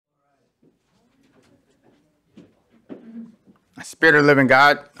Spirit of the living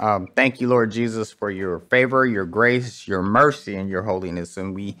God, thank you, Lord Jesus, for your favor, your grace, your mercy, and your holiness.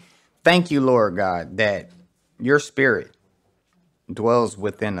 And we thank you, Lord God, that your spirit dwells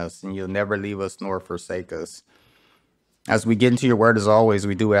within us and you'll never leave us nor forsake us. As we get into your word, as always,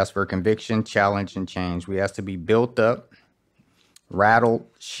 we do ask for conviction, challenge, and change. We ask to be built up, rattled,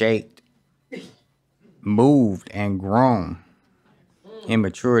 shaped, moved, and grown in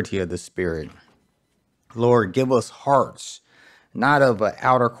maturity of the spirit. Lord, give us hearts, not of an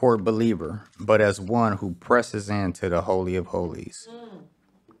outer court believer, but as one who presses into the Holy of Holies.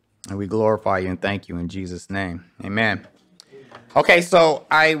 And we glorify you and thank you in Jesus' name. Amen. Okay, so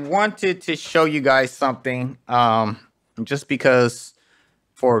I wanted to show you guys something, just because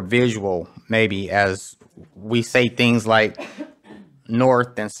for a visual, maybe, as we say things like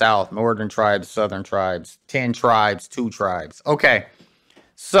north and south, northern tribes, southern tribes, 10 tribes, 2 tribes. Okay,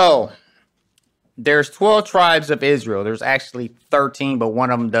 so there's 12 tribes of Israel. There's actually 13, but one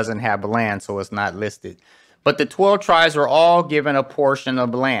of them doesn't have land, so it's not listed. But the 12 tribes were all given a portion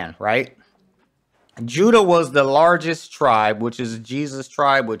of land, right? Judah was the largest tribe, which is Jesus'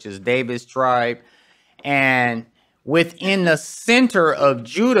 tribe, which is David's tribe. And within the center of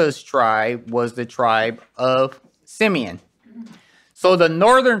Judah's tribe was the tribe of Simeon. So the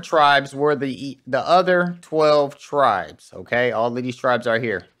northern tribes were the other 12 tribes, okay? All of these tribes are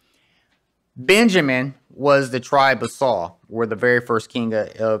here. Benjamin was the tribe of Saul, where the very first king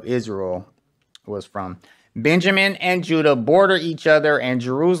of Israel was from. Benjamin and Judah border each other, and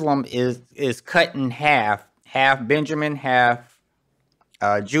Jerusalem is cut in half Benjamin, half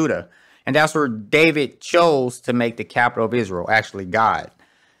Judah. And that's where David chose to make the capital of Israel, actually God.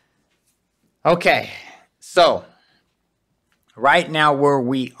 Okay, so right now where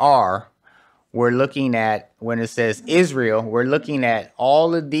we are, we're looking at, when it says Israel, we're looking at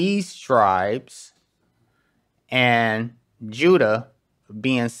all of these tribes and Judah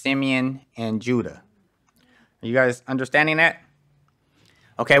being Simeon and Judah. Are you guys understanding that?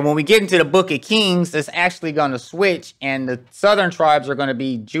 Okay, when we get into the book of Kings, it's actually going to switch, and the southern tribes are going to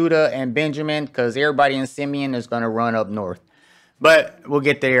be Judah and Benjamin, because everybody in Simeon is going to run up north. But we'll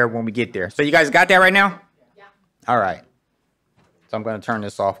get there when we get there. So you guys got that right now? Yeah. All right. So I'm going to turn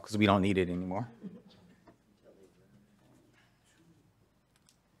this off because we don't need it anymore.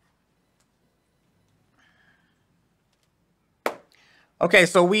 Okay,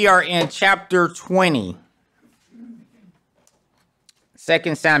 so we are in chapter 20.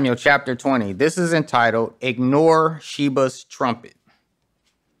 2 Samuel chapter 20. This is entitled, Ignore Sheba's Trumpet.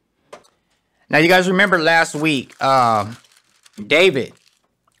 Now, you guys remember last week, David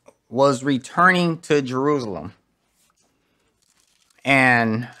was returning to Jerusalem.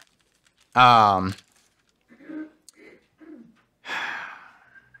 And the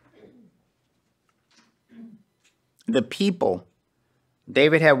people,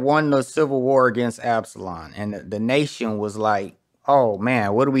 David had won the civil war against Absalom. And the nation was like, oh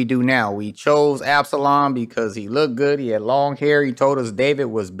man, what do we do now? We chose Absalom because he looked good. He had long hair. He told us David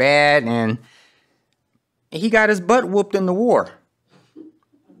was bad. And he got his butt whooped in the war.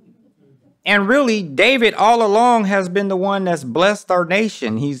 And really, David all along has been the one that's blessed our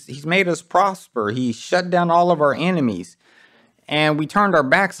nation. He's made us prosper. He shut down all of our enemies. And we turned our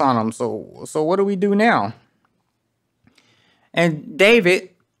backs on him. So what do we do now? And David,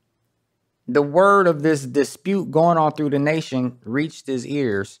 the word of this dispute going on through the nation reached his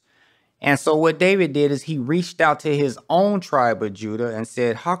ears. And so what David did is he reached out to his own tribe of Judah and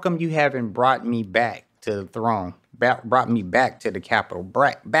said, how come you haven't brought me back to the throne? Brought me back to the capital,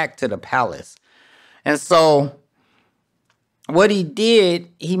 back to the palace. And so what he did,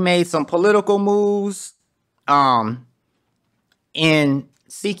 he made some political moves in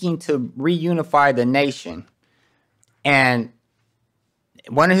seeking to reunify the nation. And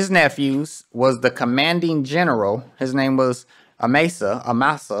one of his nephews was the commanding general. His name was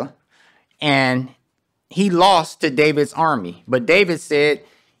Amasa, and he lost to David's army. But David said,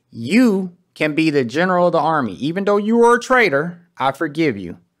 you can be the general of the army. Even though you were a traitor, I forgive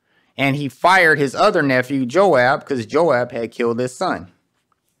you. And he fired his other nephew, Joab, because Joab had killed his son,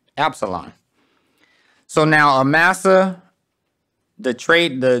 Absalom. So now Amasa, the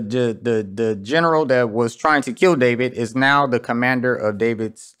general that was trying to kill David, is now the commander of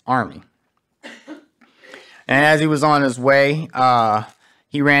David's army. And as he was on his way,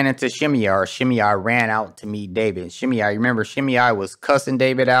 he ran into Shimei, or Shimei ran out to meet David. Shimei, remember, Shimei was cussing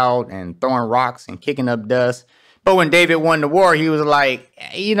David out and throwing rocks and kicking up dust. But when David won the war, he was like,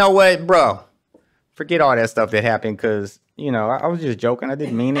 you know what, bro, forget all that stuff that happened, because, you know, I was just joking. I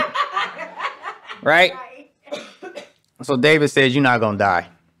didn't mean it. Right? So David says, you're not going to die.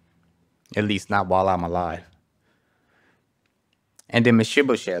 At least not while I'm alive. And then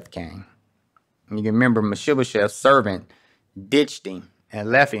Mephibosheth came. And you can remember Mephibosheth's servant ditched him and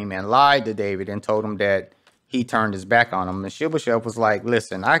left him and lied to David and told him that he turned his back on him. Mephibosheth was like,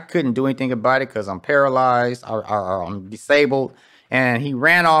 listen, I couldn't do anything about it because I'm paralyzed or I'm disabled. And he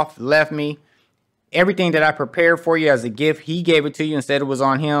ran off, left me. Everything that I prepared for you as a gift, he gave it to you and said it was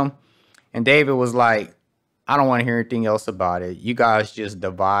on him. And David was like, I don't want to hear anything else about it. You guys just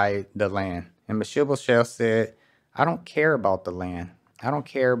divide the land. And Mephibosheth said, I don't care about the land. I don't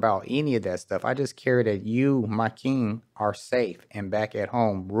care about any of that stuff. I just care that you, my king, are safe and back at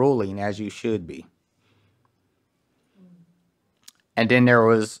home, ruling as you should be. And then there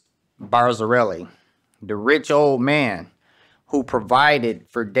was Barzillai, the rich old man who provided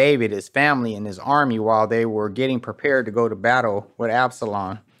for David, his family, and his army while they were getting prepared to go to battle with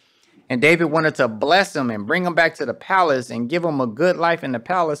Absalom. And David wanted to bless him and bring him back to the palace and give him a good life in the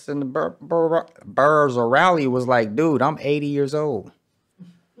palace. And the Barzillai was like, dude, I'm 80 years old.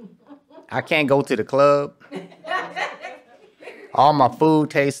 I can't go to the club. All my food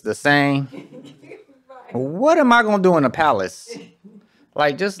tastes the same. What am I going to do in the palace?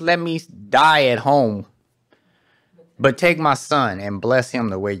 Like, just let me die at home. But take my son and bless him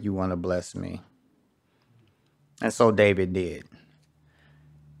the way you want to bless me. And so David did.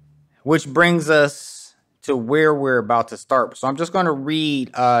 Which brings us to where we're about to start. So I'm just going to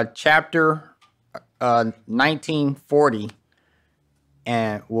read chapter 1940.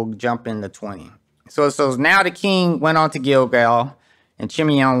 And we'll jump into 20. So it says, now the king went on to Gilgal, and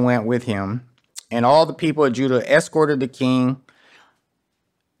Chimeon went with him. And all the people of Judah escorted the king,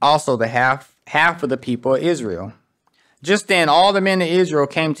 also the half of the people of Israel. Just then all the men of Israel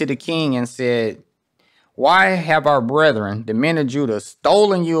came to the king and said, why have our brethren, the men of Judah,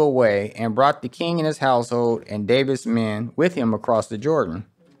 stolen you away and brought the king and his household and David's men with him across the Jordan?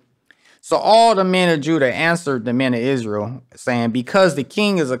 So all the men of Judah answered the men of Israel, saying, because the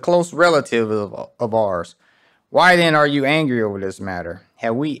king is a close relative of ours. Why then are you angry over this matter?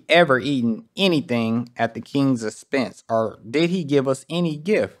 Have we ever eaten anything at the king's expense, or did he give us any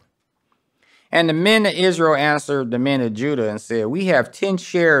gift? And the men of Israel answered the men of Judah and said, we have 10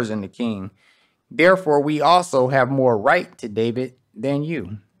 shares in the king. Therefore we also have more right to David than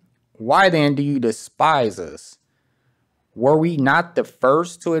you. Why then do you despise us? Were we not the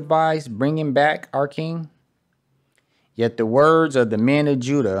first to advise bringing back our king? Yet the words of the men of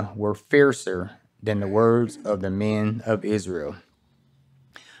Judah were fiercer than the words of the men of Israel.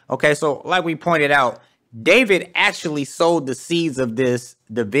 Okay, so like we pointed out, David actually sowed the seeds of this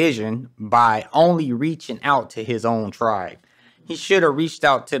division by only reaching out to his own tribe. He should have reached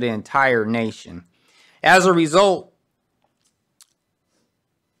out to the entire nation. As a result,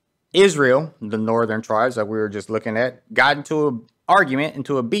 Israel, the northern tribes that we were just looking at, got into an argument,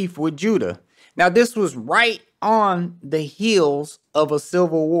 into a beef with Judah. Now, this was right on the heels of a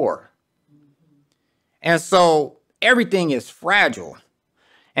civil war. And so everything is fragile.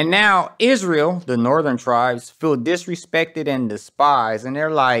 And now Israel, the northern tribes, feel disrespected and despised. And they're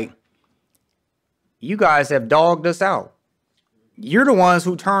like, you guys have dogged us out. You're the ones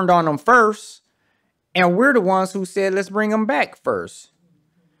who turned on them first. And we're the ones who said, let's bring them back first.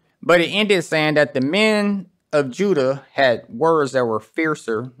 But it ended saying that the men of Judah had words that were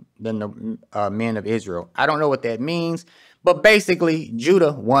fiercer than the men of Israel. I don't know what that means, but basically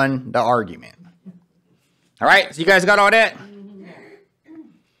Judah won the argument. All right, so you guys got all that?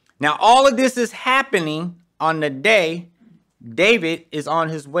 Now, all of this is happening on the day David is on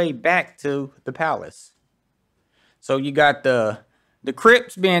his way back to the palace. So you got the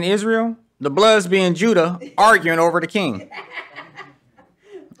Crips being Israel, the Bloods being Judah, arguing over the king.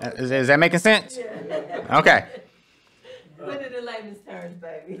 Is that making sense? Yeah. Okay. Put it in layman's terms,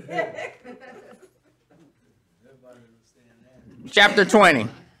 baby. Chapter 20.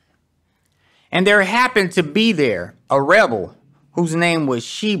 And there happened to be there a rebel whose name was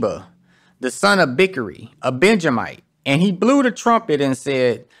Sheba, the son of Bichri, a Benjamite. And he blew the trumpet and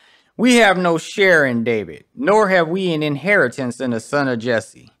said, we have no share in David, nor have we an inheritance in the son of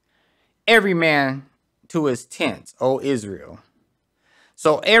Jesse. Every man to his tent, O Israel.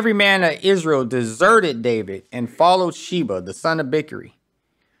 So every man of Israel deserted David and followed Sheba, the son of Bichri.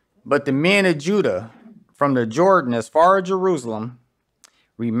 But the men of Judah, from the Jordan as far as Jerusalem,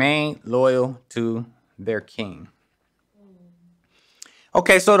 remained loyal to their king.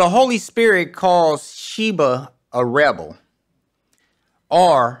 Okay, so the Holy Spirit calls Sheba a rebel,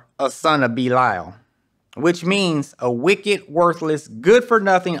 or a son of Belial, which means a wicked, worthless,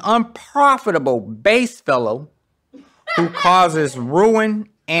 good-for-nothing, unprofitable base fellow who causes ruin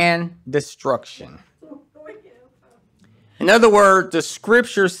and destruction. In other words, the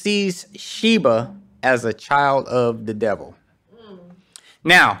scripture sees Sheba as a child of the devil.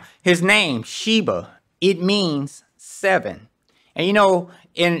 Now, his name, Sheba, it means 7. And you know,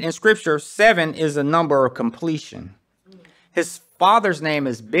 in scripture, 7 is a number of completion. His father's name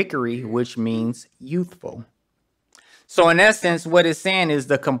is Bichri, which means youthful. So in essence, what it's saying is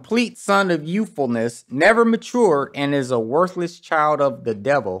the complete son of youthfulness, never matured, and is a worthless child of the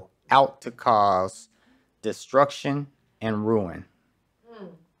devil, out to cause destruction and ruin.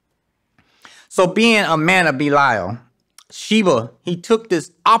 So being a man of Belial, Sheba, he took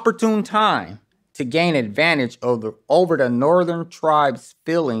this opportune time to gain advantage over the northern tribe's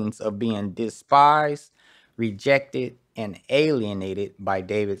feelings of being despised, rejected, and alienated by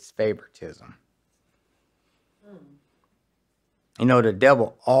David's favoritism. You know, the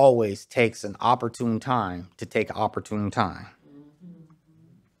devil always takes an opportune time to take an opportune time.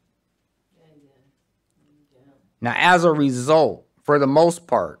 Now, as a result, for the most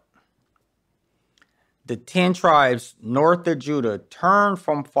part, the 10 tribes north of Judah turned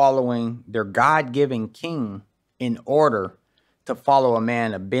from following their God-given king in order to follow a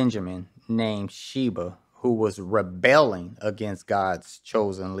man of Benjamin named Sheba, who was rebelling against God's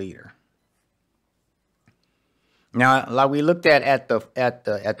chosen leader. Now, like we looked at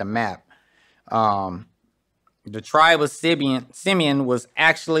the map, the tribe of Simeon was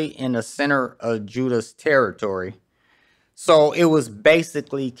actually in the center of Judah's territory, so it was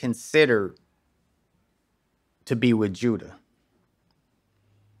basically considered to be with Judah.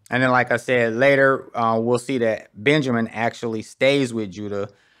 And then, like I said, later we'll see that Benjamin actually stays with Judah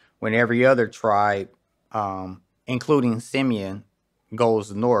when every other tribe, including Simeon,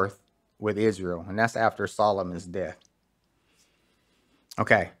 goes north with Israel. And that's after Solomon's death.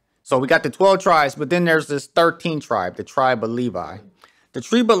 Okay, so we got the 12 tribes, but then there's this 13th tribe, the tribe of Levi. The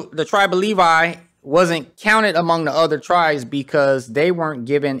tribe of Levi wasn't counted among the other tribes because they weren't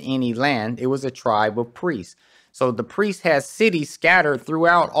given any land. It was a tribe of priests. So the priests had cities scattered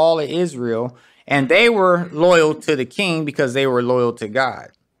throughout all of Israel, and they were loyal to the king because they were loyal to God.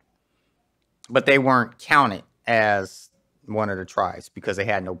 But they weren't counted as one of the tribes because they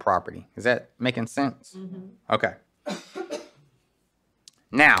had no property. Is that making sense? Mm-hmm. Okay.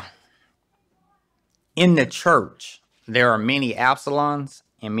 Now, in the church, there are many Absalons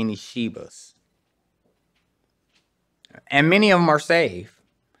and many Shebas. And many of them are saved.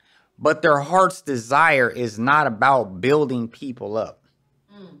 But their heart's desire is not about building people up.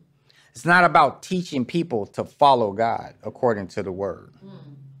 It's not about teaching people to follow God according to the word.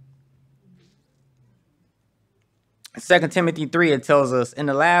 In 2 Timothy 3, it tells us, in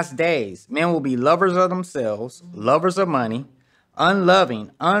the last days, men will be lovers of themselves, lovers of money,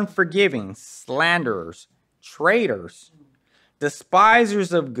 unloving, unforgiving, slanderers, traitors,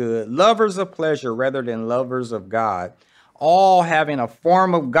 despisers of good, lovers of pleasure rather than lovers of God, all having a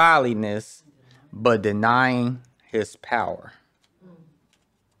form of godliness, but denying his power.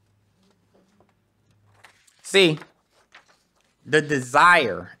 See, the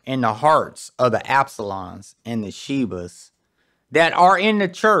desire in the hearts of the Absalons and the Shebas that are in the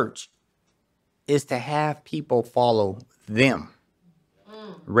church is to have people follow them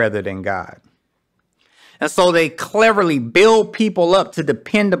rather than God. And so they cleverly build people up to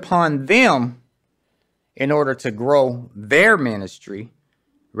depend upon them in order to grow their ministry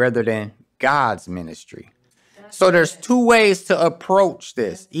rather than God's ministry. So there's two ways to approach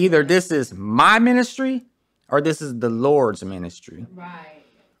this. Either this is my ministry or this is the Lord's ministry. Right.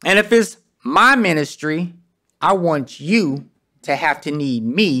 And if it's my ministry, I want you to have to need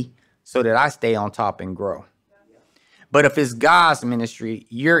me so that I stay on top and grow. But if it's God's ministry,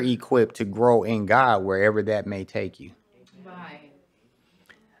 you're equipped to grow in God wherever that may take you. Right.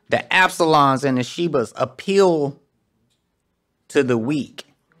 The Absalons and the Shebas appeal to the weak.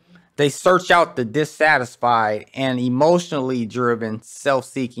 They search out the dissatisfied and emotionally driven,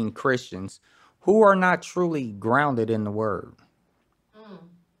 self-seeking Christians who are not truly grounded in the word.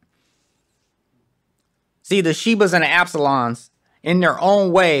 See, the Shebas and the Absalons, in their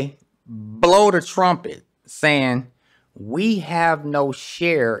own way, blow the trumpet, saying, we have no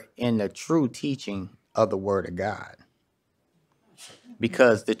share in the true teaching of the word of God.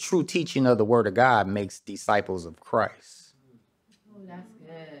 Because the true teaching of the word of God makes disciples of Christ. Oh, that's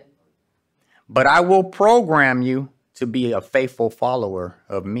good. But I will program you to be a faithful follower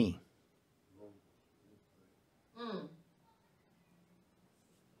of me.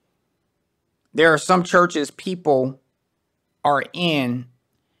 There are some churches people are in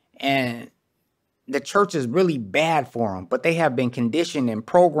and the church is really bad for them, but they have been conditioned and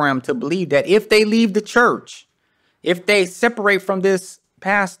programmed to believe that if they leave the church, if they separate from this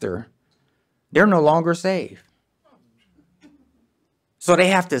pastor, they're no longer saved. So they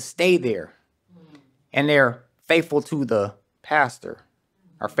have to stay there and they're faithful to the pastor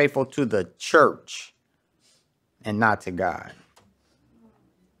are faithful to the church and not to God.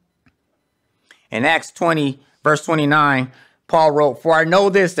 In Acts 20, verse 29, Paul wrote, "For I know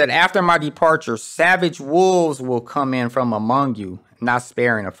this, that after my departure, savage wolves will come in from among you, not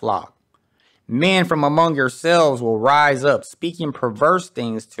sparing a flock. Men from among yourselves will rise up, speaking perverse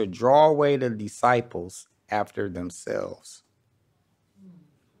things to draw away the disciples after themselves."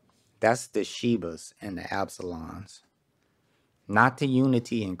 That's the Shebas and the Absalons. Not the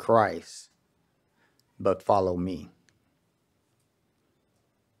unity in Christ, but follow me.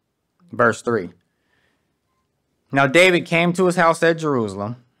 Verse 3. Now David came to his house at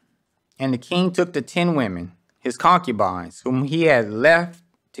Jerusalem, and the king took the 10 women, his concubines, whom he had left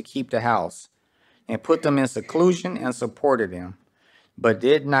to keep the house, and put them in seclusion and supported them, but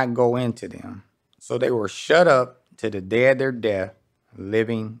did not go into them. So they were shut up to the day of their death,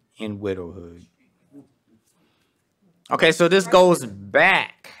 living in widowhood. Okay, so this goes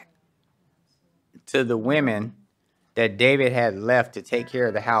back to the women that David had left to take care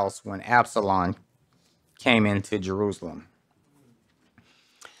of the house when Absalom came into Jerusalem.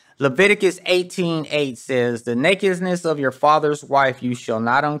 Leviticus 18:8 says, "The nakedness of your father's wife you shall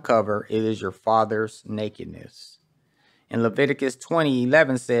not uncover. It is your father's nakedness." And Leviticus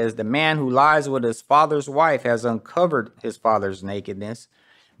 20:11 says, "The man who lies with his father's wife has uncovered his father's nakedness.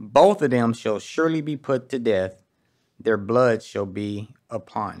 Both of them shall surely be put to death. Their blood shall be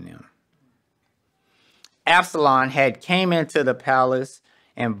upon them." Absalom had came into the palace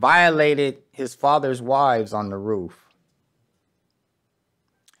and violated his father's wives on the roof.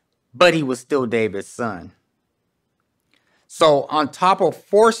 But he was still David's son. So on top of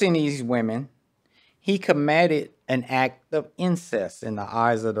forcing these women, he committed an act of incest in the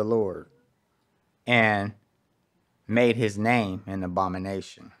eyes of the Lord and made his name an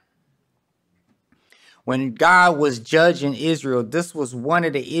abomination. When God was judging Israel, this was one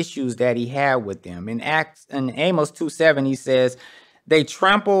of the issues that he had with them. In Amos 2:7, he says, "They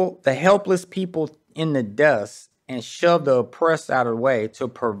trample the helpless people in the dust and shove the oppressed out of the way to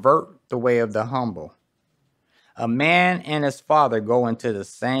pervert the way of the humble. A man and his father go into the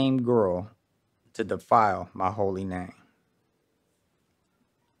same girl to defile my holy name."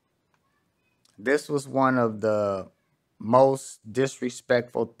 This was one of the most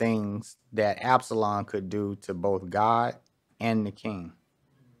disrespectful things that Absalom could do to both God and the king.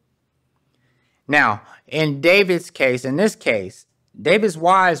 Now, in David's case, in this case, David's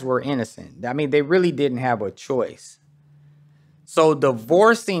wives were innocent. I mean, they really didn't have a choice. So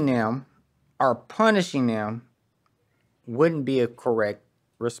divorcing them or punishing them wouldn't be a correct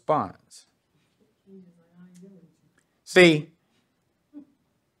response. See,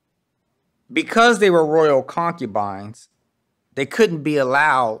 because they were royal concubines, they couldn't be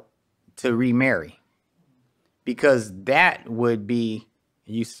allowed to remarry because that would be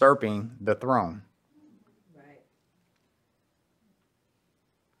usurping the throne. Right.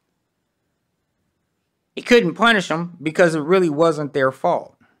 He couldn't punish them because it really wasn't their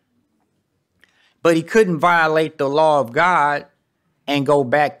fault. But he couldn't violate the law of God and go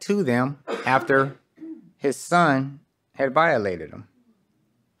back to them after his son had violated them.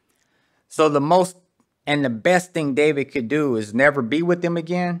 So the most and the best thing David could do is never be with them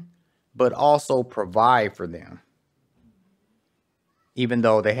again, but also provide for them, even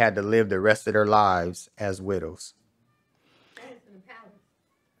though they had to live the rest of their lives as widows.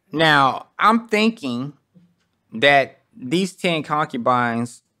 Now, I'm thinking that these 10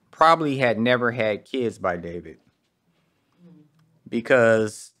 concubines probably had never had kids by David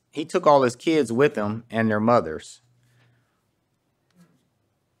because he took all his kids with him and their mothers.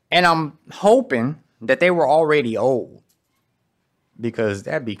 And I'm hoping that they were already old because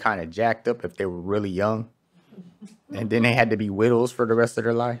that'd be kind of jacked up if they were really young and then they had to be widows for the rest of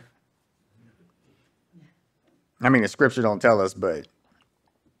their life. I mean, the scripture don't tell us, but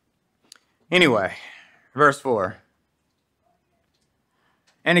anyway, verse 4.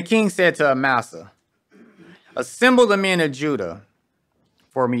 And the king said to Amasa, "Assemble the men of Judah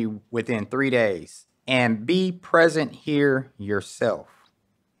for me within 3 days and be present here yourself."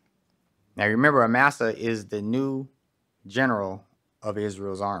 Now remember, Amasa is the new general of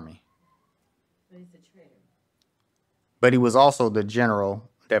Israel's army. But he's a traitor. But he was also the general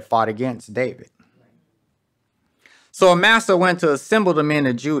that fought against David. So Amasa went to assemble the men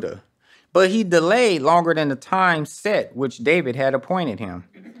of Judah, but he delayed longer than the time set which David had appointed him.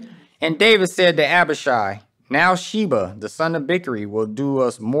 And David said to Abishai, "Now Sheba, the son of Bichri, will do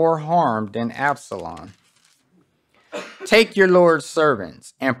us more harm than Absalom. Take your Lord's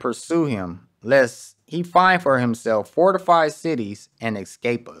servants and pursue him, lest he find for himself fortified cities and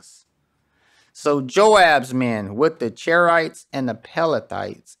escape us." So Joab's men with the Cherethites and the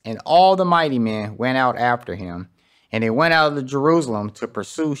Pelethites and all the mighty men went out after him, and they went out of Jerusalem to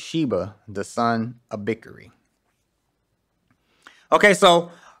pursue Sheba, the son of Bichri. Okay,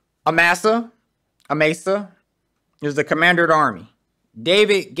 so Amasa is the commander of the army.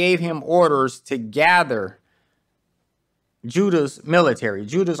 David gave him orders to gather Judah's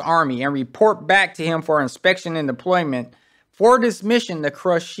army, and report back to him for inspection and deployment for this mission to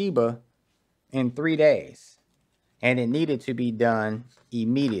crush Sheba in 3 days. And it needed to be done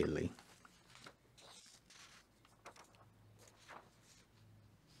immediately.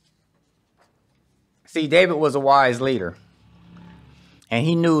 See, David was a wise leader. And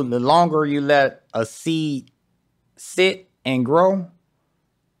he knew the longer you let a seed sit and grow,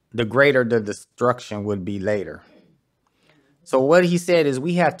 the greater the destruction would be later. So what he said is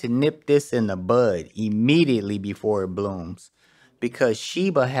we have to nip this in the bud immediately before it blooms, because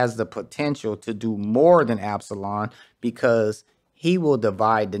Sheba has the potential to do more than Absalom, because he will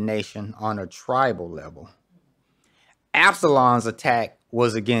divide the nation on a tribal level. Absalom's attack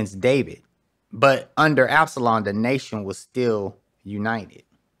was against David, but under Absalom, the nation was still united.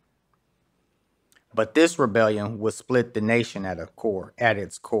 But this rebellion would split the nation at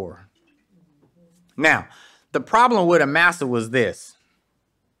its core. Now, the problem with Amasa was this.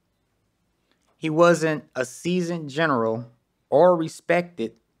 He wasn't a seasoned general or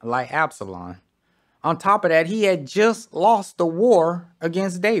respected like Absalom. On top of that, he had just lost the war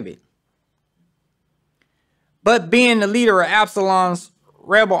against David. But being the leader of Absalom's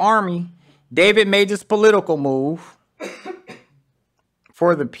rebel army, David made this political move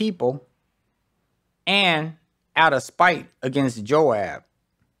for the people and out of spite against Joab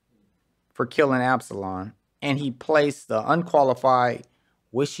for killing Absalom. And he placed the unqualified,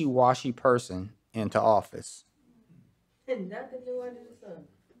 wishy-washy person into office. Nothing new under the sun.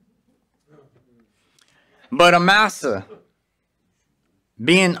 But Amasa,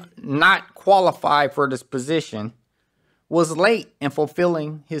 being not qualified for this position, was late in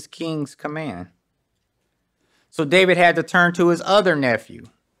fulfilling his king's command. So David had to turn to his other nephew,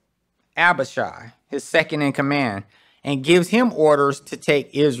 Abishai, his second in command, and gives him orders to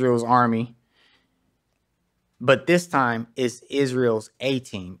take Israel's army. But this time, it's Israel's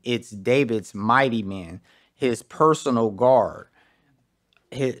A-team. It's David's mighty men, his personal guard,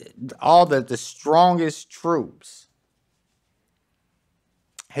 all the strongest troops,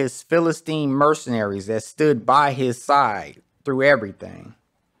 his Philistine mercenaries that stood by his side through everything,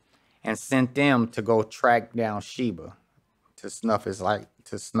 and sent them to go track down Sheba to snuff his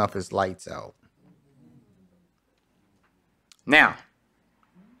lights out. Now,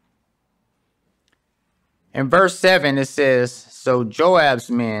 in verse 7, it says, so Joab's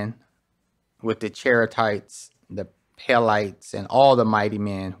men with the Cherethites, the Pelethites, and all the mighty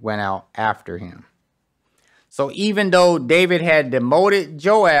men went out after him. So even though David had demoted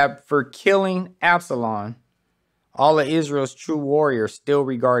Joab for killing Absalom, all of Israel's true warriors still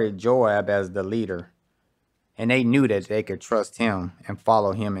regarded Joab as the leader, and they knew that they could trust him and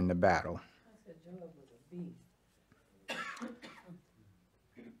follow him in the battle.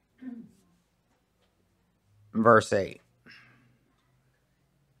 Verse 8.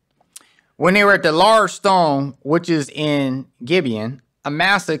 When they were at the large stone, which is in Gibeon,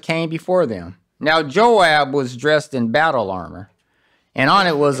 Amasa came before them. Now Joab was dressed in battle armor, and on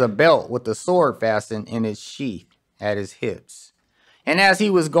it was a belt with a sword fastened in its sheath at his hips. And as he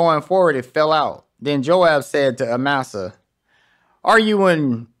was going forward, it fell out. Then Joab said to Amasa, are you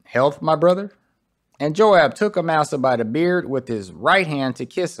in health, my brother? And Joab took Amasa by the beard with his right hand to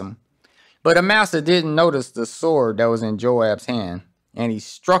kiss him. But Amasa didn't notice the sword that was in Joab's hand, and he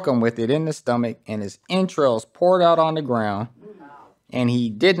struck him with it in the stomach, and his entrails poured out on the ground, and he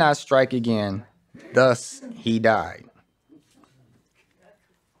did not strike again. Thus he died.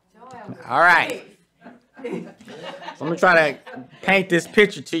 All right. So I'm going to try to paint this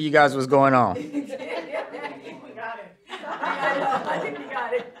picture to you guys what's going on.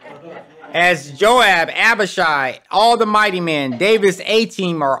 As Joab, Abishai, all the mighty men, David's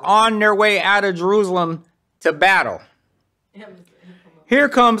A-team are on their way out of Jerusalem to battle. Here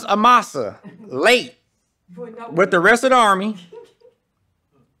comes Amasa, late, with the rest of the army.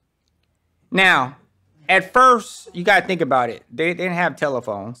 Now, at first, you got to think about it. They didn't have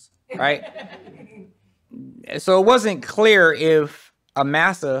telephones, right? So it wasn't clear if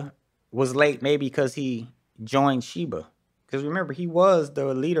Amasa was late, maybe because he joined Sheba. Because remember, he was the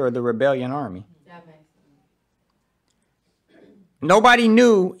leader of the rebellion army. Nobody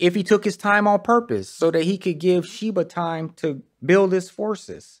knew if he took his time on purpose so that he could give Sheba time to build his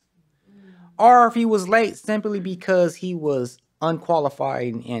forces. Or if he was late simply because he was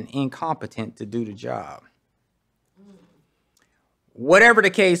unqualified and incompetent to do the job. Whatever the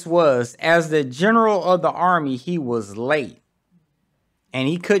case was, as the general of the army, he was late. And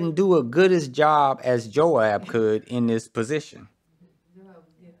he couldn't do a good as job as Joab could in this position.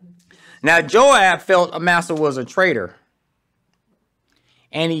 Now, Joab felt Amasa was a traitor.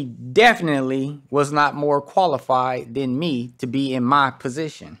 And he definitely was not more qualified than me to be in my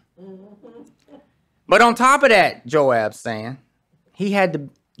position. But on top of that, Joab's saying, he had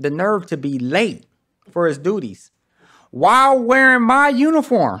the nerve to be late for his duties while wearing my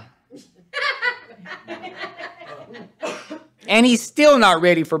uniform. And he's still not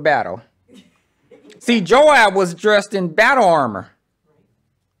ready for battle. See, Joab was dressed in battle armor.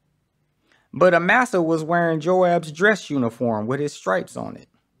 But Amasa was wearing Joab's dress uniform with his stripes on it.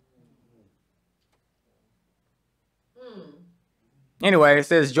 Anyway, it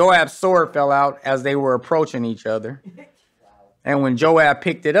says Joab's sword fell out as they were approaching each other. And when Joab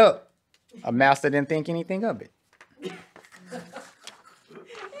picked it up, Amasa didn't think anything of it. He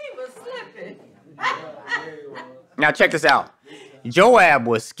was slipping. Now check this out. Joab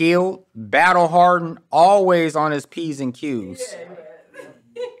was skilled, battle-hardened, always on his P's and Q's.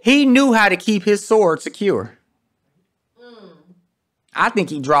 He knew how to keep his sword secure. I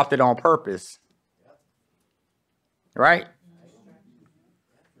think he dropped it on purpose. Right?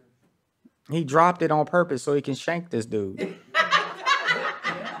 He dropped it on purpose so he can shank this dude.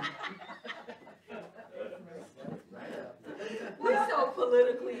 We're so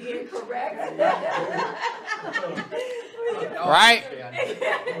politically incorrect. Right?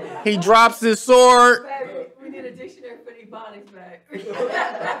 He drops his sword. We need a dictionary for the ebonics back.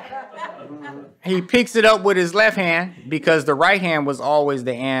 He picks it up with his left hand because the right hand was always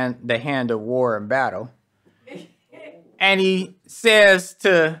the hand of war and battle. And he says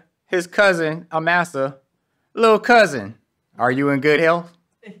to his cousin, Amasa, little cousin, are you in good health?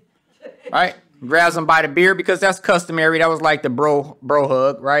 Right? Grabs him by the beard because that's customary. That was like the bro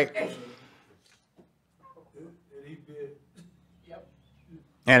hug, right?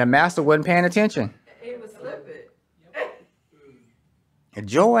 And Amasa wasn't paying attention. He was slipping. And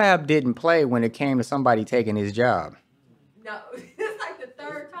Joab didn't play when it came to somebody taking his job. No, it's like the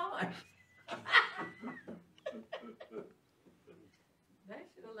third time. They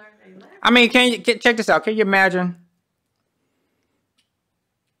should have learned a lesson. I mean, check this out. Can you imagine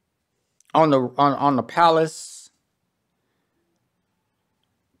on the palace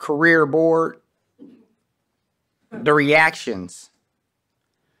career board the reactions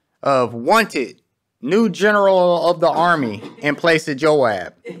of wanted new general of the army in place of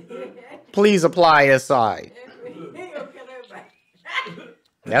Joab? Please apply his side.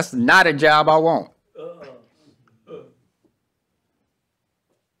 That's not a job I want.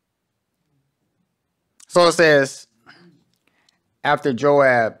 So it says, after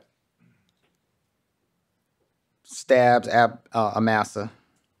Joab stabs Amasa,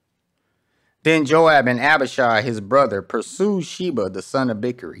 then Joab and Abishai, his brother, pursued Sheba, the son of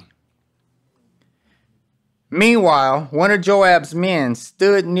Bichri. Meanwhile, one of Joab's men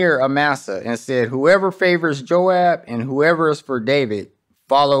stood near Amasa and said, whoever favors Joab and whoever is for David,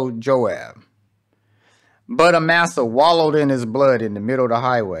 follow Joab. But Amasa wallowed in his blood in the middle of the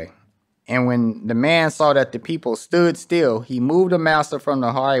highway. And when the man saw that the people stood still, he moved Amasa from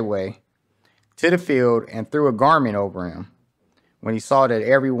the highway to the field and threw a garment over him. When he saw that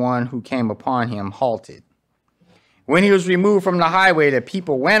everyone who came upon him halted. When he was removed from the highway, the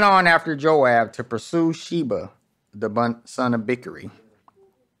people went on after Joab to pursue Sheba, the son of Bichri.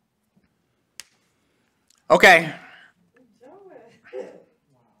 Okay.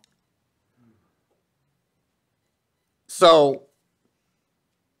 So,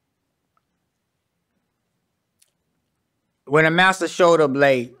 when Amasa showed up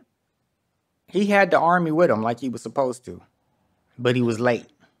late, he had the army with him like he was supposed to. But he was late.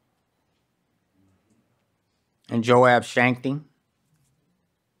 And Joab shanked him.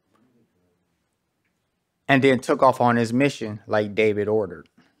 And then took off on his mission like David ordered.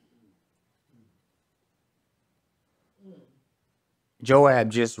 Joab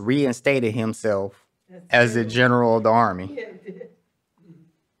just reinstated himself as the general of the army.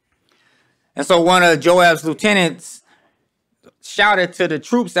 And so one of Joab's lieutenants shouted to the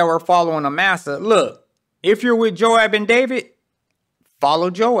troops that were following Amasa, look, if you're with Joab and David,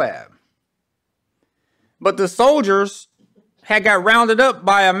 follow Joab. But the soldiers had got rounded up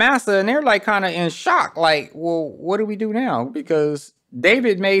by Amasa, and they're like kind of in shock. Like, well, what do we do now? Because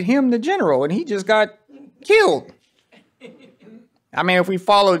David made him the general, and he just got killed. I mean, if we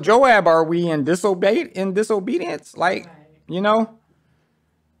follow Joab, are we in disobedience? Like, you know?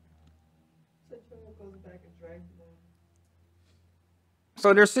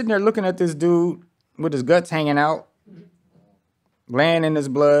 So they're sitting there looking at this dude with his guts hanging out, laying in his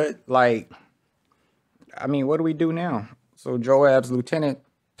blood. Like, I mean, what do we do now? So Joab's lieutenant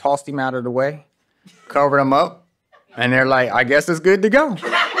tossed him out of the way, covered him up, and they're like, I guess it's good to go. Oh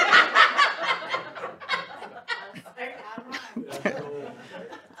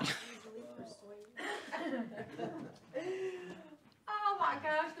my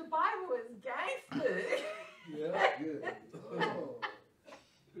gosh, the Bible is gangster. Yeah, good. Oh.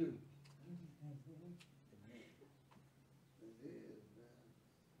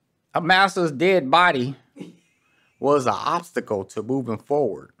 Amasa's dead body was an obstacle to moving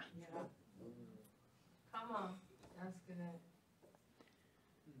forward. Come on, that's good.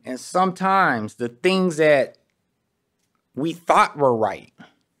 And sometimes the things that we thought were right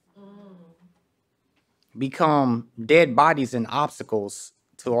become dead bodies and obstacles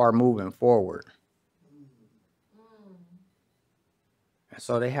to our moving forward. And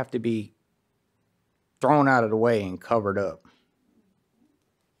so they have to be thrown out of the way and covered up.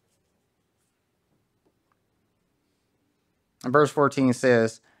 And verse 14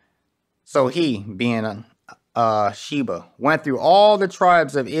 says, so he, being Sheba, went through all the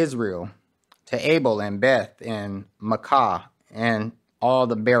tribes of Israel to Abel and Beth and Makkah and all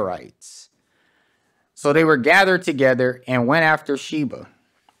the Berites. So they were gathered together and went after Sheba.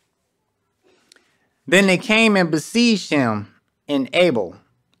 Then they came and besieged him in Abel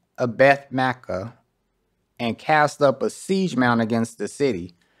of Beth Makkah and cast up a siege mount against the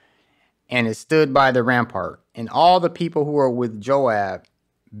city. And it stood by the rampart. And all the people who were with Joab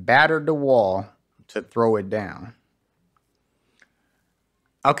battered the wall to throw it down.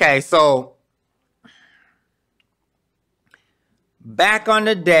 Okay, so back on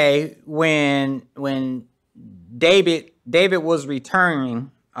the day when David was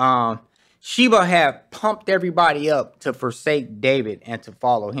returning, Sheba had pumped everybody up to forsake David and to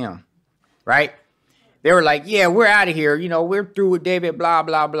follow him, right? They were like, yeah, we're out of here. You know, we're through with David, blah,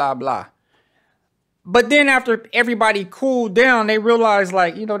 blah, blah, blah. But then after everybody cooled down, they realized,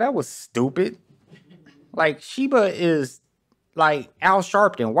 like, you know, that was stupid. Like, Sheba is like Al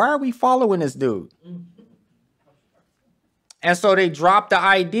Sharpton. Why are we following this dude? And so they dropped the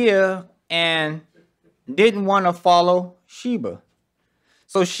idea and didn't want to follow Sheba.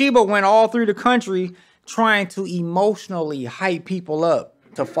 So Sheba went all through the country trying to emotionally hype people up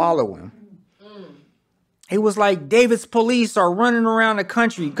to follow him. It was like David's police are running around the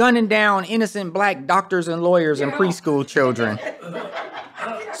country, gunning down innocent black doctors and lawyers and preschool children.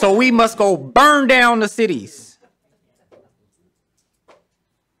 So we must go burn down the cities.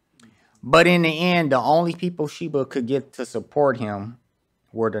 But in the end, the only people Sheba could get to support him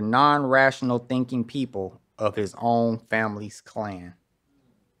were the non-rational thinking people of his own family's clan.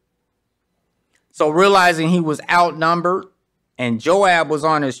 So realizing he was outnumbered and Joab was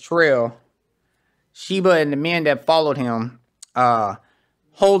on his trail, Sheba and the men that followed him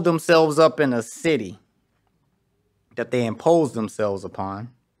hold themselves up in a city that they imposed themselves upon.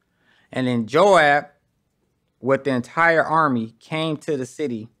 And then Joab, with the entire army, came to the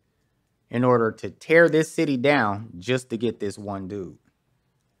city in order to tear this city down just to get this one dude.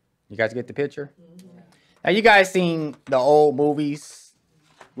 You guys get the picture? Mm-hmm. Now, you guys seen the old movies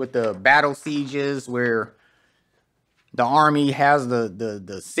with the battle sieges where the army has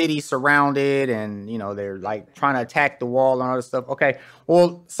the city surrounded and, you know, they're like trying to attack the wall and all this stuff. Okay,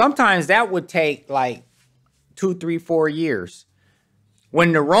 well, sometimes that would take like 2, 3, 4 years.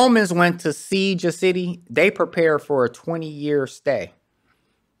 When the Romans went to siege a city, they prepared for a 20-year stay.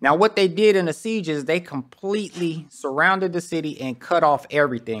 Now, what they did in the siege is they completely surrounded the city and cut off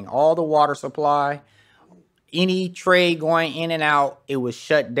everything, all the water supply, any trade going in and out, it was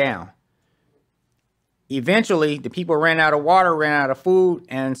shut down. Eventually, the people ran out of water, ran out of food,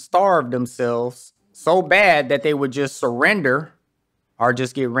 and starved themselves so bad that they would just surrender or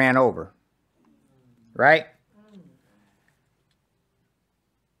just get ran over. Right?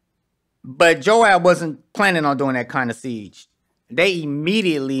 But Joab wasn't planning on doing that kind of siege. They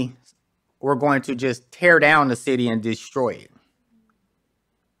immediately were going to just tear down the city and destroy it.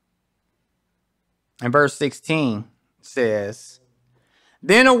 And verse 16 says,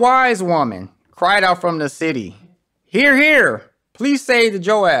 Then a wise woman cried out from the city, Hear, hear, please say to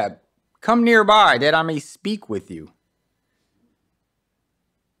Joab, Come nearby that I may speak with you.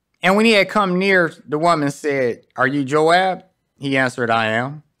 And when he had come near, the woman said, Are you Joab? He answered, I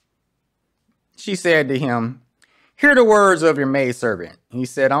am. She said to him, Hear the words of your maidservant. He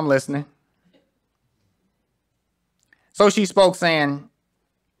said, I'm listening. So she spoke, saying,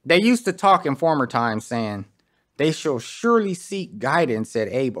 They used to talk in former times, saying, They shall surely seek guidance at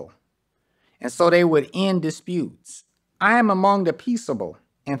Abel. And so they would end disputes. I am among the peaceable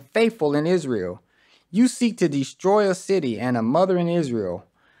and faithful in Israel. You seek to destroy a city and a mother in Israel.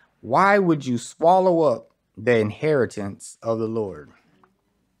 Why would you swallow up the inheritance of the Lord?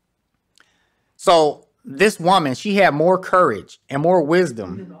 So this woman, she had more courage and more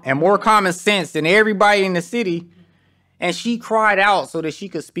wisdom and more common sense than everybody in the city. And she cried out so that she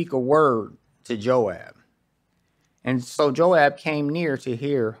could speak a word to Joab. And so Joab came near to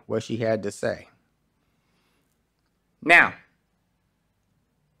hear what she had to say. Now,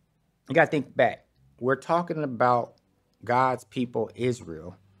 you got to think back. We're talking about God's people,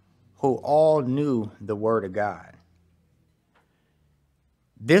 Israel, who all knew the word of God.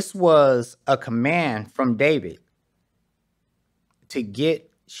 This was a command from David to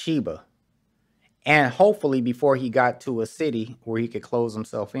get Sheba, and hopefully before he got to a city where he could close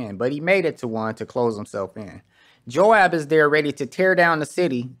himself in. But he made it to one to close himself in. Joab is there ready to tear down the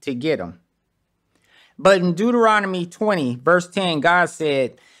city to get him. But in Deuteronomy 20, verse 10, God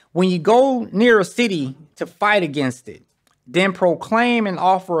said, when you go near a city to fight against it, then proclaim an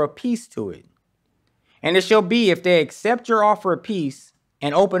offer of peace to it. And it shall be, if they accept your offer of peace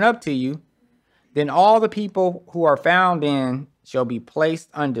and open up to you, then all the people who are found in shall be placed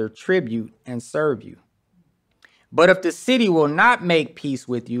under tribute and serve you. But if the city will not make peace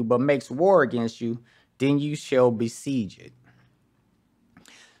with you, but makes war against you, then you shall besiege it.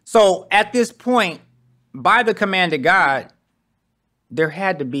 So at this point, by the command of God, there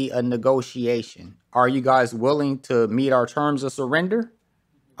had to be a negotiation. Are you guys willing to meet our terms of surrender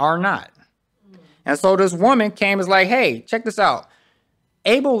or not? And so this woman came and was like, hey, check this out.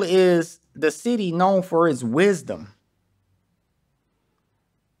 Abel is the city known for its wisdom.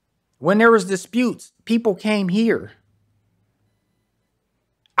 When there was disputes, people came here.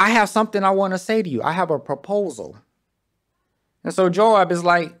 I have something I want to say to you. I have a proposal. And so Joab is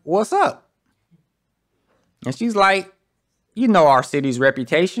like, what's up? And she's like, you know our city's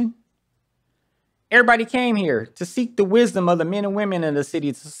reputation. Everybody came here to seek the wisdom of the men and women in the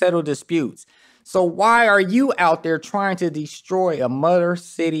city to settle disputes. So why are you out there trying to destroy a mother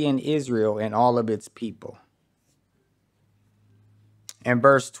city in Israel and all of its people? In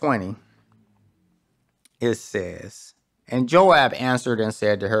verse 20, it says, and Joab answered and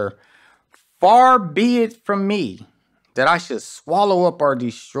said to her, far be it from me that I should swallow up or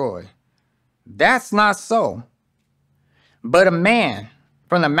destroy. That's not so. But a man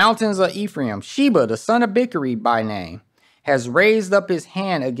from the mountains of Ephraim, Sheba, the son of Bichri by name, has raised up his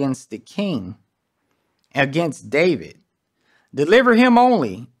hand against the king, against David. Deliver him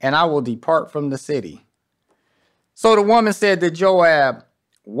only, and I will depart from the city. So the woman said to Joab,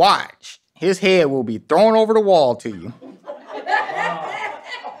 watch, his head will be thrown over the wall to you.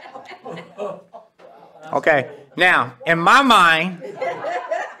 Okay, now, in my mind,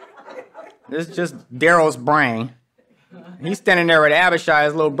 this is just Daryl's brain. He's standing there with Abishai,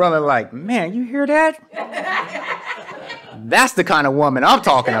 his little brother, like, man, you hear that? That's the kind of woman I'm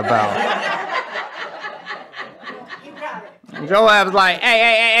talking about. Joab's like,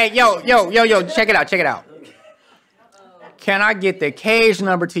 hey, yo, check it out. Can I get the cage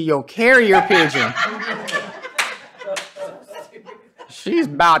number to your carrier pigeon? She's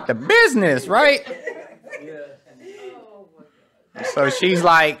about the business, right? So she's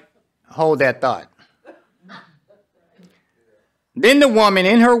like, hold that thought. Then the woman,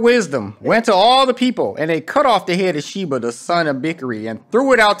 in her wisdom, went to all the people, and they cut off the head of Sheba, the son of Bichri, and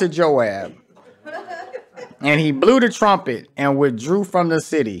threw it out to Joab. And he blew the trumpet and withdrew from the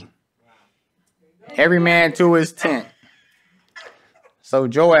city, every man to his tent. So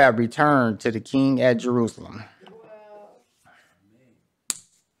Joab returned to the king at Jerusalem.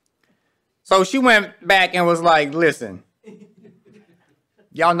 So she went back and was like, listen,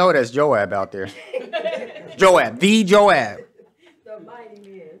 y'all know that's Joab out there. Joab, the Joab.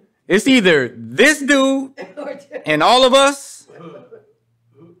 It's either this dude and all of us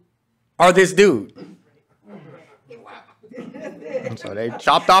or this dude. And so they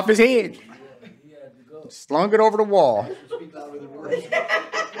chopped off his head, slung it over the wall.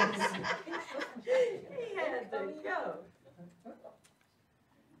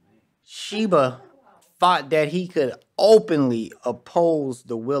 Sheba thought that he could openly oppose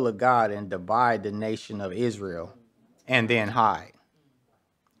the will of God and divide the nation of Israel and then hide.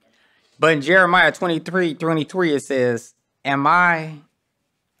 But in Jeremiah 23, it says, am I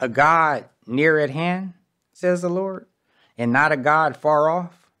a God near at hand, says the Lord, and not a God far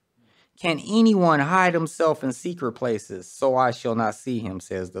off? Can anyone hide himself in secret places, so I shall not see him,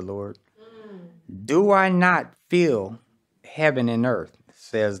 says the Lord? Do I not fill heaven and earth,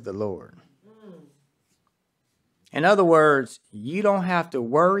 says the Lord? In other words, you don't have to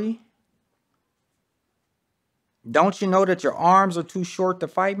worry Don't you know that your arms are too short to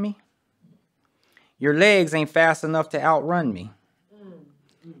fight me? Your legs ain't fast enough to outrun me.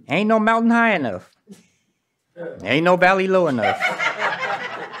 Ain't no mountain high enough. Ain't no valley low enough.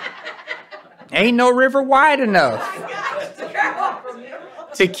 Ain't no river wide enough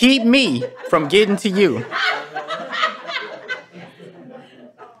to keep me from getting to you.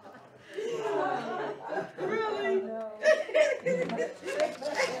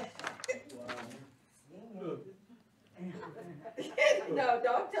 No,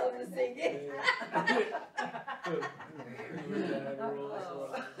 don't tell him to sing it.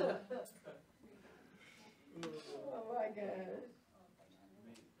 Oh my gosh.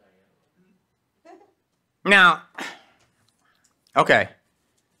 Now, okay.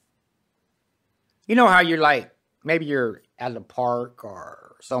 You know how you're like, maybe you're at a park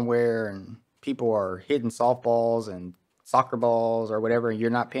or somewhere and people are hitting softballs and soccer balls or whatever, and you're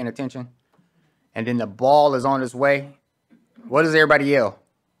not paying attention? And then the ball is on its way. What does everybody yell?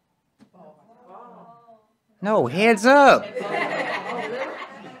 No, heads up.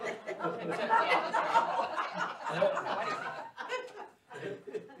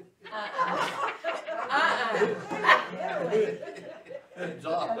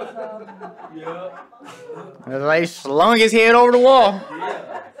 Like slung his head over the wall.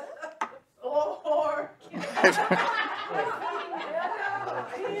 Or he is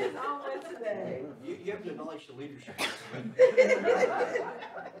on it today. You have to acknowledge the leadership.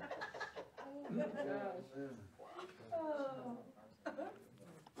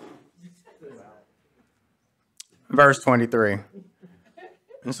 Verse 23.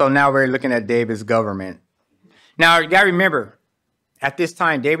 And so now we're looking at David's government. Now, you got to remember, at this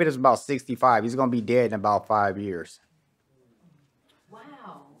time, David is about 65. He's going to be dead in about 5 years. Wow,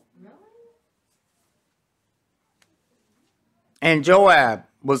 really? And Joab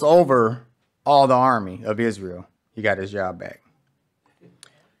was over all the army of Israel. He got his job back.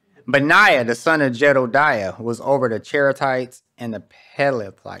 Benaiah, the son of Jedediah, was over the Cherethites and the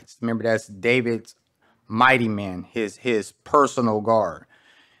Pelethites. Remember, that's David's mighty men, his personal guard.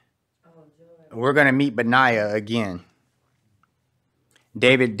 We're going to meet Benaiah again.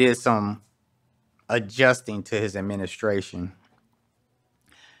 David did some adjusting to his administration.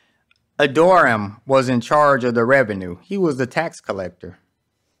 Adoram was in charge of the revenue. He was the tax collector.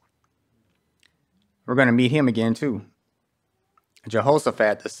 We're going to meet him again too.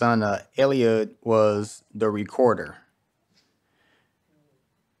 Jehoshaphat, the son of Eliud, was the recorder.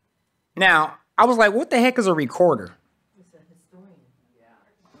 Now, I was like, what the heck is a recorder? He's a historian.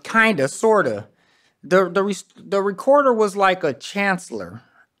 Kinda, sorta. The recorder was like a chancellor.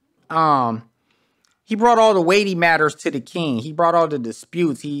 He brought all the weighty matters to the king. He brought all the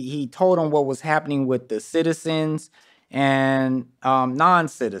disputes. He told him what was happening with the citizens and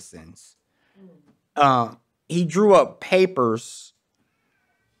non-citizens. He drew up papers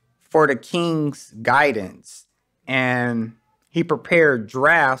for the king's guidance, and he prepared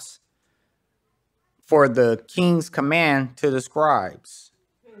drafts for the king's command to the scribes.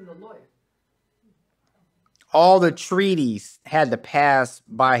 He was a lawyer. All the treaties had to pass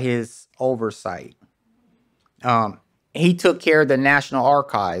by his oversight. He took care of the National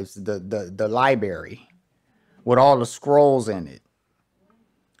Archives, the library, with all the scrolls in it.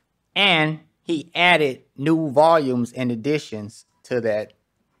 And he added new volumes and additions to that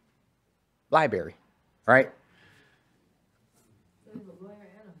library, right? He was a lawyer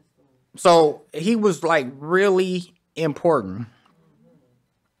and a historian. So he was like really important.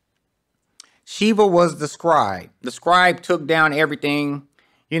 Sheba was the scribe. The scribe took down everything.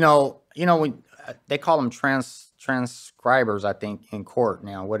 You know when they call them transcribers, I think, in court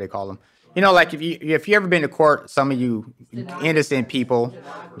now. What do they call them? You know, like if you ever been to court, some of you innocent people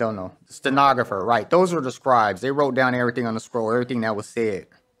don't know. Stenographer, right? Those are the scribes. They wrote down everything on the scroll, everything that was said.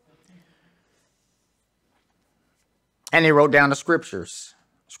 And they wrote down the scriptures.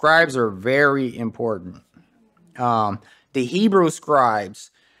 Scribes are very important. The Hebrew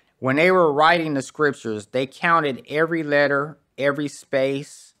scribes, when they were writing the scriptures, they counted every letter, every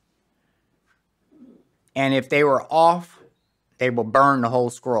space. And if they were off, they would burn the whole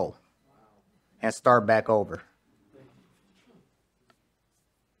scroll and start back over.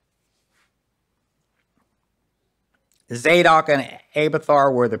 Zadok and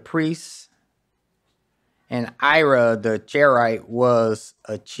Abiathar were the priests. And Ira, the Cherite, was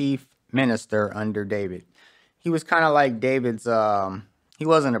a chief minister under David. He was kind of like David's, he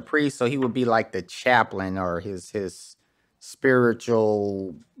wasn't a priest, so he would be like the chaplain or his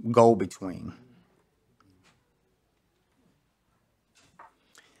spiritual go-between.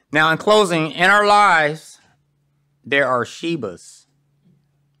 Now, in closing, in our lives, there are Shebas.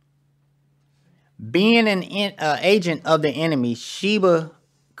 Being an agent of the enemy, Sheba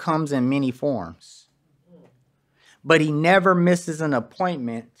comes in many forms. But he never misses an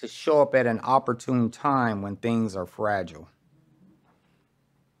appointment to show up at an opportune time when things are fragile.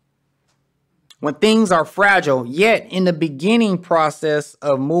 When things are fragile, yet in the beginning process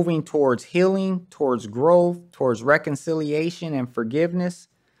of moving towards healing, towards growth, towards reconciliation and forgiveness,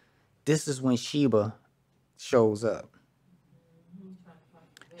 this is when Sheba shows up.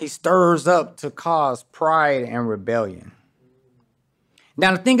 He stirs up to cause pride and rebellion.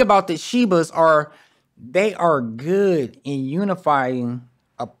 Now, the thing about the Shebas are, they are good in unifying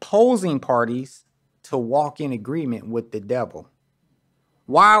opposing parties to walk in agreement with the devil,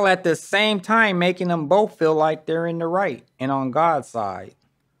 while at the same time making them both feel like they're in the right and on God's side.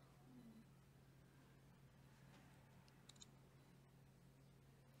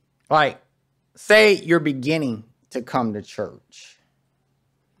 Like, say you're beginning to come to church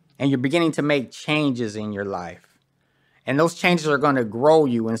and you're beginning to make changes in your life, and those changes are going to grow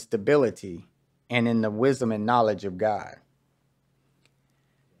you in stability and in the wisdom and knowledge of God.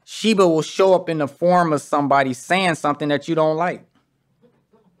 Sheba will show up in the form of somebody saying something that you don't like.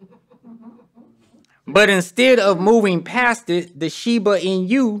 But instead of moving past it, the Sheba in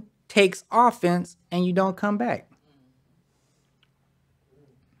you takes offense and you don't come back.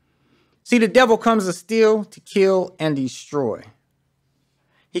 See, the devil comes to steal, to kill, and destroy.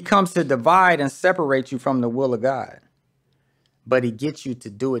 He comes to divide and separate you from the will of God. But he gets you to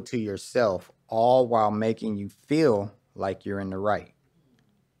do it to yourself, all while making you feel like you're in the right,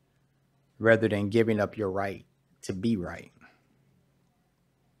 rather than giving up your right to be right.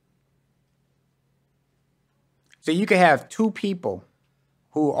 So you can have two people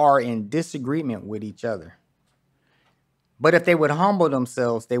who are in disagreement with each other. But if they would humble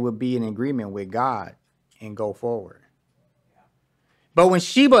themselves, they would be in agreement with God and go forward. But when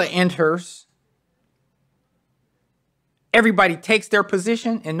Sheba enters, everybody takes their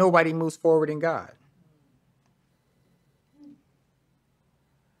position and nobody moves forward in God.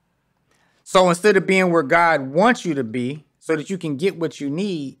 So instead of being where God wants you to be so that you can get what you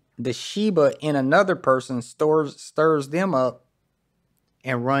need, the Sheba in another person stirs them up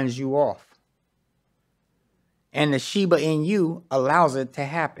and runs you off. And the Sheba in you allows it to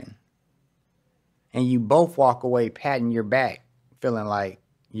happen. And you both walk away patting your back, feeling like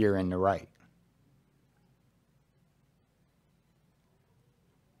you're in the right.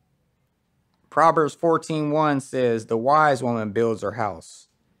 Proverbs 14:1 says, "The wise woman builds her house,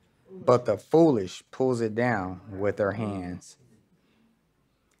 but the foolish pulls it down with her hands."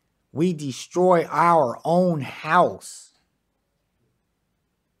 We destroy our own house,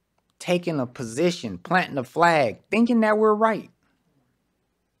 taking a position, planting a flag, thinking that we're right.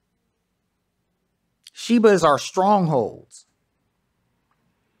 Sheba is our strongholds.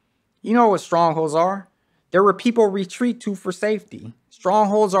 You know what strongholds are? They're where people retreat to for safety.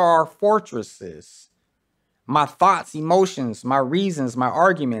 Strongholds are our fortresses. My thoughts, emotions, my reasons, my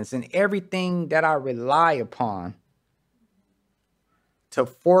arguments, and everything that I rely upon to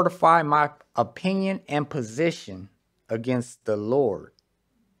fortify my opinion and position against the Lord,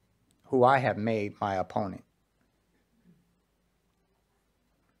 who I have made my opponent.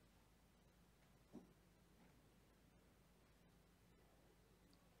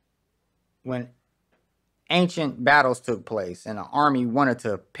 When ancient battles took place and an army wanted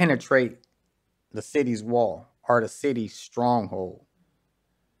to penetrate the city's wall or the city's stronghold,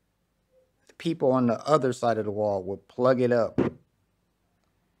 the people on the other side of the wall would plug it up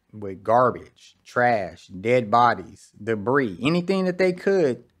with garbage, trash, dead bodies, debris, anything that they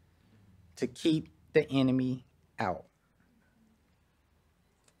could to keep the enemy out.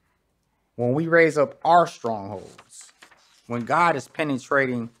 When we raise up our strongholds, when God is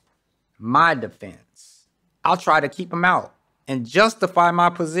penetrating my defense, I'll try to keep them out and justify my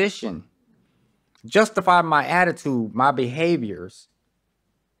position, justify my attitude, my behaviors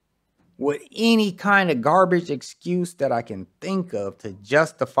with any kind of garbage excuse that I can think of to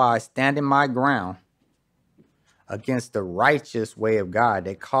justify standing my ground against the righteous way of God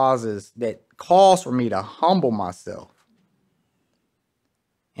that calls for me to humble myself.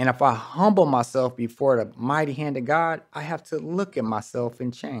 And if I humble myself before the mighty hand of God, I have to look at myself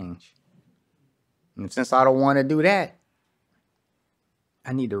and change. And since I don't want to do that,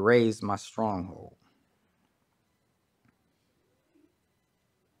 I need to raise my stronghold.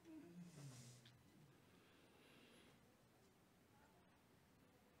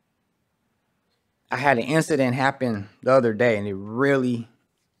 I had an incident happen the other day, and it really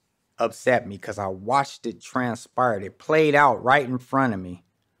upset me because I watched it transpire. It played out right in front of me.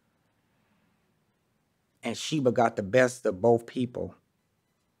 And Sheba got the best of both people.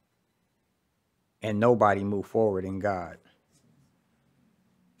 and nobody move forward in God.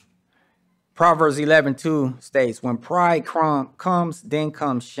 Proverbs 11:2 states, when pride comes, then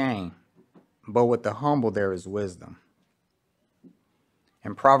comes shame, but with the humble there is wisdom.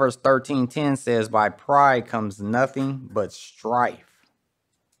 And Proverbs 13:10 says, by pride comes nothing but strife,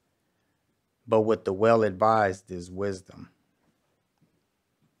 but with the well-advised is wisdom.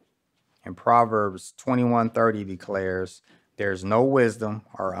 And Proverbs 21:30 declares, there's no wisdom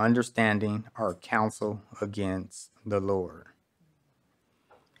or understanding or counsel against the Lord.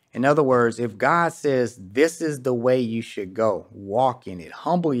 In other words, if God says, this is the way you should go, walk in it,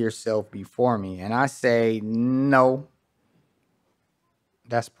 humble yourself before me, and I say, no,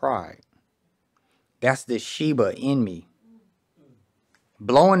 that's pride. That's the Sheba in me,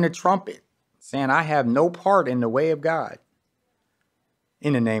 blowing the trumpet, saying I have no part in the way of God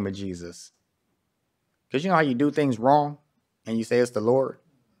in the name of Jesus. Because you know how you do things wrong and you say it's the Lord?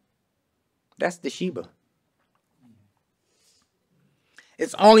 That's the Sheba.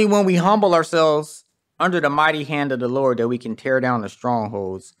 It's only when we humble ourselves under the mighty hand of the Lord that we can tear down the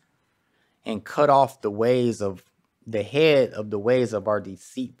strongholds and cut off the ways of the head of the ways of our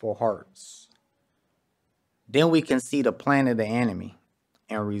deceitful hearts. Then we can see the plan of the enemy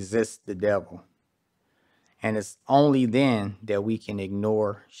and resist the devil. And it's only then that we can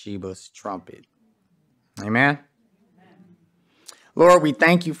ignore Sheba's trumpet. Amen. Lord, we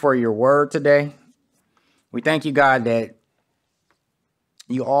thank you for your word today. We thank you, God, that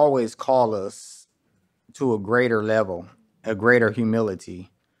you always call us to a greater level, a greater humility,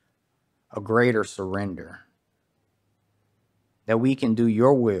 a greater surrender, that we can do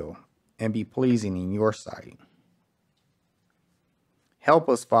your will and be pleasing in your sight. Help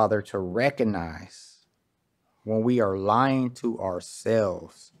us, Father, to recognize when we are lying to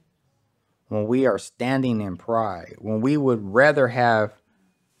ourselves, when we are standing in pride, when we would rather have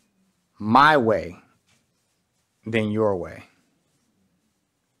my way than your way.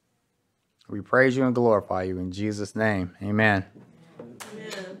 We praise you and glorify you in Jesus' name. Amen.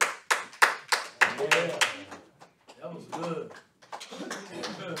 Amen. Yeah. That was good.